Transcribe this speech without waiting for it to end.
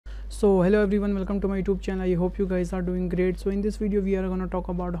So hello everyone, welcome to my YouTube channel. I hope you guys are doing great. So in this video we are going to talk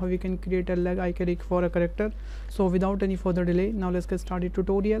about how we can create a leg icon for a character. So without any further delay, now let's get started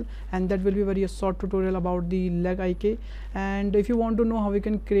tutorial, and that will be very short tutorial about the leg icon. And if you want to know how we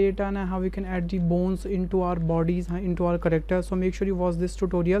can create and how we can add the bones into our bodies, into our character, so make sure you watch this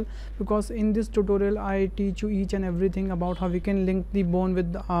tutorial, because in this tutorial I teach you each and everything about how we can link the bone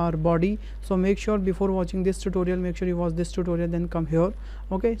with our body. So make sure before watching this tutorial, make sure you watch this tutorial, then come here.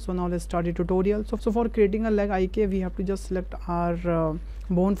 Okay, so now let's start the tutorial. So for creating a leg icon, we have to just select our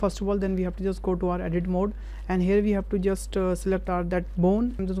bone first of all, then we have to just go to our edit mode, and here we have to just select our that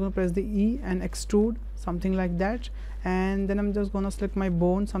bone. I'm just going to press the E and extrude, something like that, and then I'm just going to select my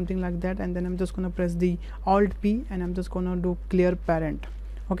bone, something like that, and then I'm just going to press the Alt P, and I'm just going to do clear parent.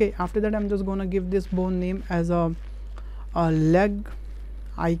 Okay, after that I'm just going to give this bone name as a leg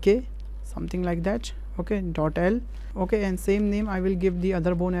IK, something like that. Okay, dot L. Okay, and same name I will give the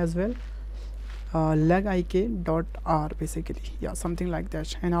other bone as well, leg IK dot R, basically, yeah, something like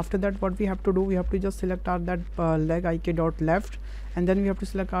that. And after that what we have to do, we have to just select our that leg IK dot left, and then we have to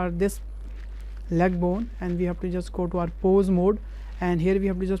select our this leg bone, and we have to just go to our pose mode, and here we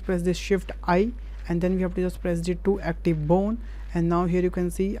have to just press this Shift I, and then we have to just press the to active bone, and now here you can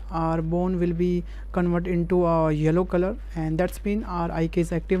see our bone will be converted into a yellow color, and that's mean our IK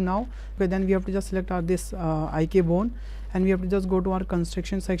is active now. Okay, then we have to just select our this IK bone, and we have to just go to our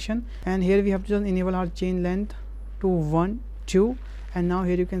construction section, and here we have to just enable our chain length to 1 2, and now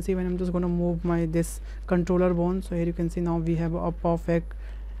here you can see when I'm just going to move my this controller bone, so here you can see now we have a perfect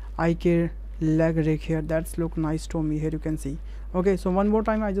IK leg rig here. That's look nice to me. Here you can see. Okay, so one more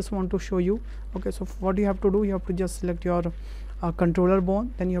time I just want to show you. Okay, so what you have to do, you have to just select your controller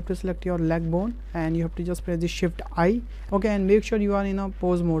bone, then you have to select your leg bone, and you have to just press the Shift I. Okay, and make sure you are in a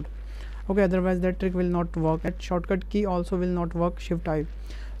pose mode. Okay, otherwise that trick will not work. That shortcut key also will not work, Shift I.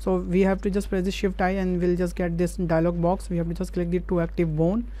 So we have to just press the Shift I, and we'll just get this dialog box. We have to just click the to active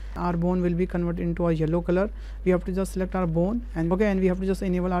bone. Our bone will be converted into a yellow color. We have to just select our bone, and okay, and we have to just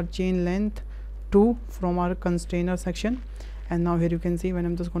enable our chain length 2 from our container section. And now here you can see when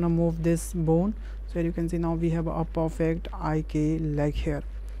I'm just gonna move this bone, so here you can see now we have a perfect IK leg here.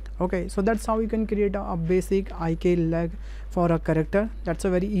 Okay, so that's how you can create a basic IK leg for a character. That's a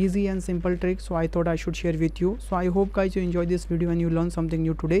very easy and simple trick, so I thought I should share with you. So I hope guys you enjoyed this video and you learned something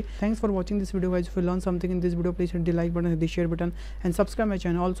new today. Thanks for watching this video guys. If you learned something in this video, please hit the like button, hit the share button, and subscribe my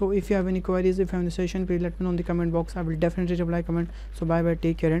channel. Also, if you have any queries, if you have any suggestion, please let me know in the comment box. I will definitely reply comment. So bye bye,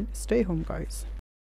 take care and stay home guys.